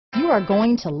are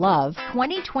going to love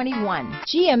 2021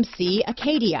 GMC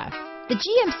Acadia. The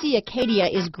GMC Acadia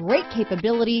is great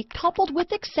capability coupled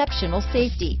with exceptional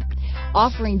safety.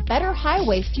 Offering better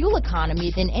highway fuel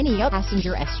economy than any other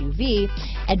passenger SUV,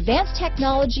 advanced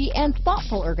technology and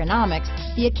thoughtful ergonomics,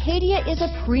 the Acadia is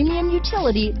a premium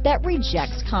utility that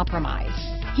rejects compromise.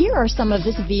 Here are some of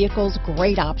this vehicle's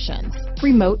great options: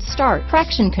 remote start,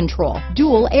 traction control,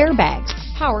 dual airbags,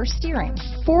 power steering,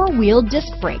 four-wheel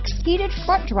disc brakes, heated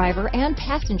front driver and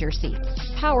passenger seats,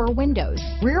 power windows,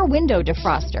 rear window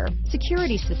defroster,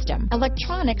 security system,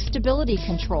 electronic stability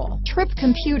control, trip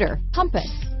computer, compass,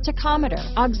 tachometer,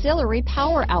 auxiliary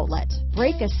power outlet,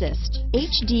 brake assist,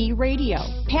 HD radio,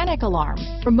 panic alarm,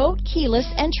 remote keyless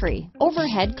entry,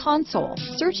 overhead console.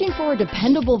 Searching for a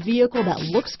dependable vehicle that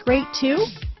looks great too?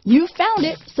 You found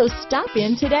it, so stop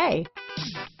in today.